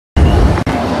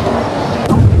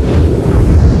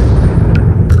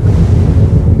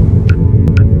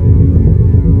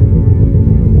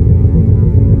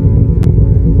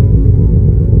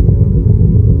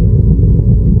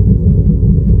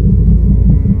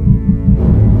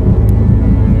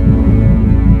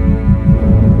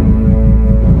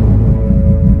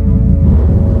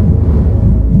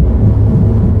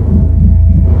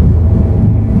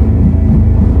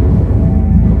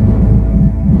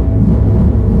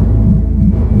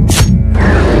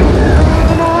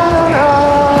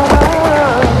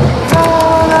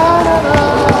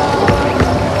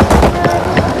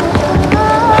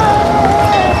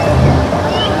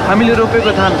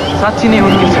रोपेको थान साँच्ची नै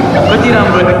हुर्किन्छ कति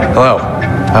राम्रो है Hello.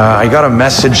 I got a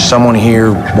message. Someone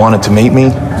here wanted to meet me.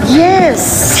 Yes.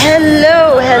 Hello.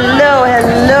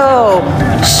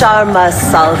 Sharma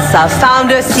Salsa,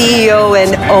 founder, CEO,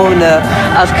 and owner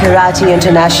of Karate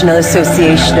International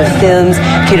Association of Films,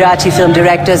 Karate Film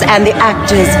Directors, and the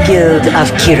Actors Guild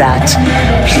of Kirat.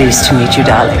 Pleased to meet you,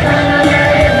 darling.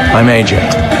 I'm AJ.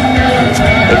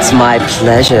 It's my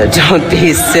pleasure. Don't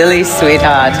be silly,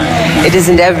 sweetheart. It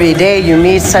isn't every day you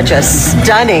meet such a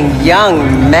stunning young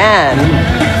man.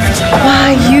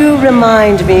 Why, you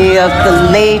remind me of the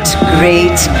late,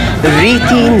 great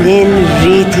Riti Nin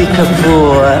Riti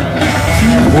Kapoor,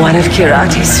 one of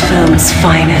Kirate's film's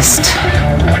finest.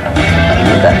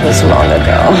 That was long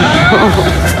ago.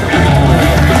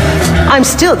 I'm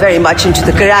still very much into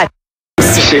the karate.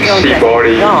 Don't get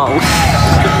me wrong.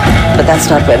 But that's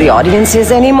not where the audience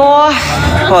is anymore.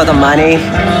 Or the money.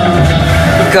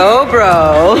 Go,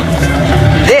 bro.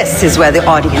 This is where the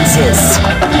audience is.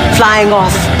 Flying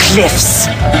off cliffs,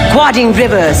 quadding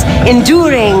rivers,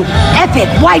 enduring epic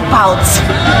wipeouts.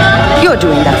 You're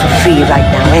doing that for free right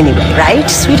now anyway, right,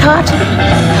 sweetheart?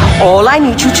 All I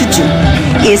need you to do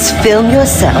is film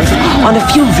yourself on a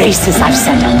few races I've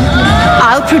set up.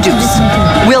 I'll produce.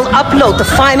 We'll upload the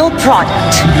final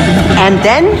product. And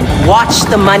then watch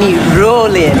the money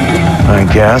roll in. I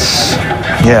guess.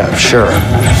 Yeah, sure.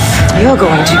 You're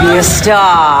going to be a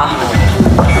star.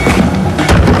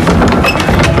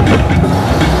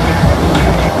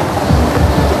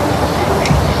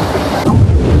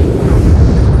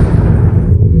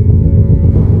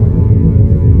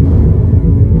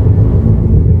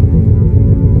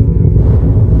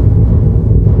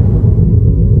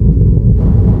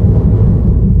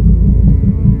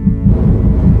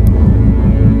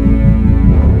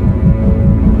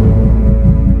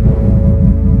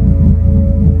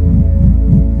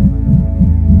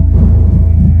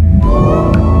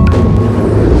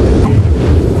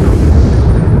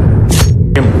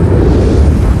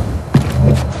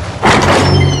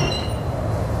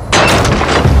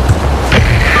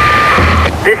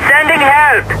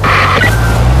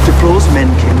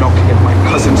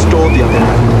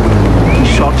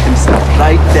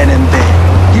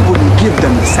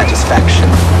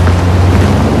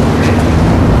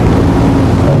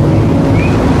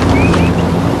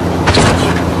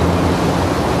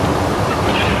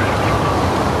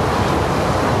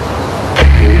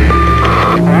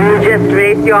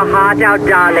 Your heart out,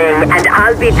 darling, and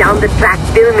I'll be down the track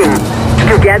filming.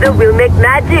 Together we'll make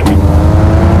magic.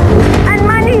 And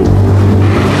money.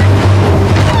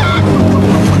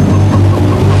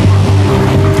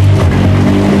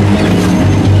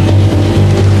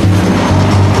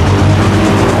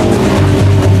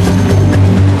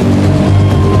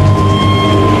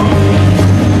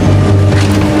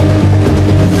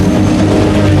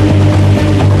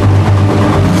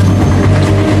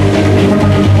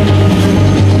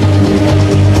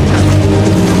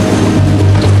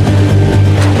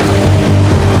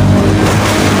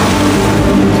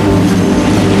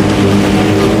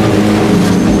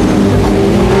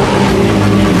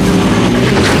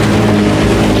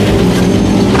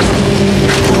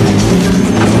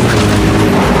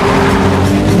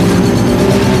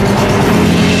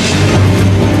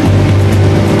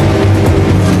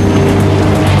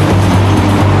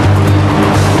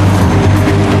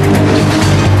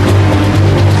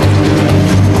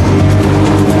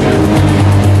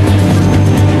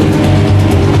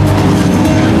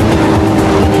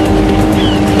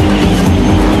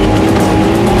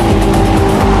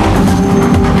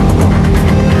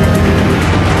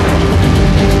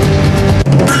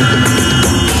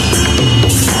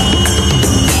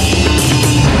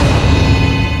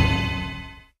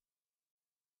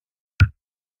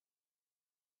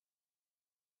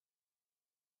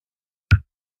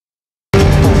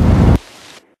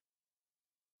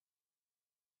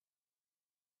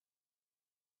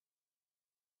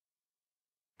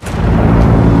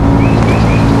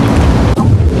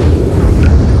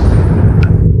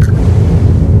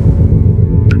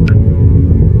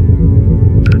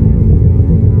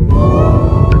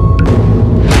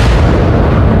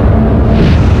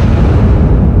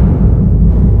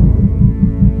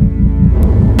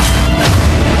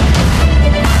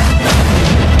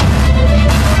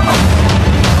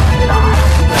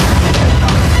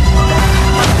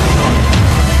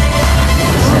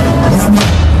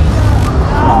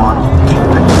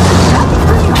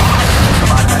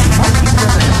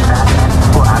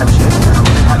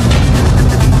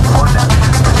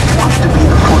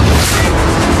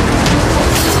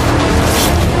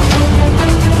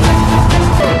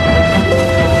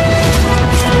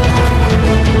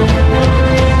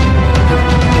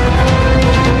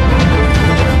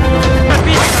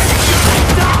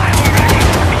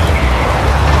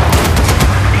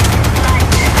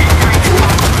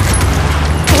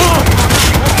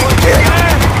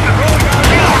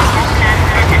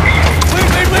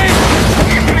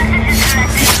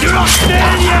 not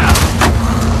near you!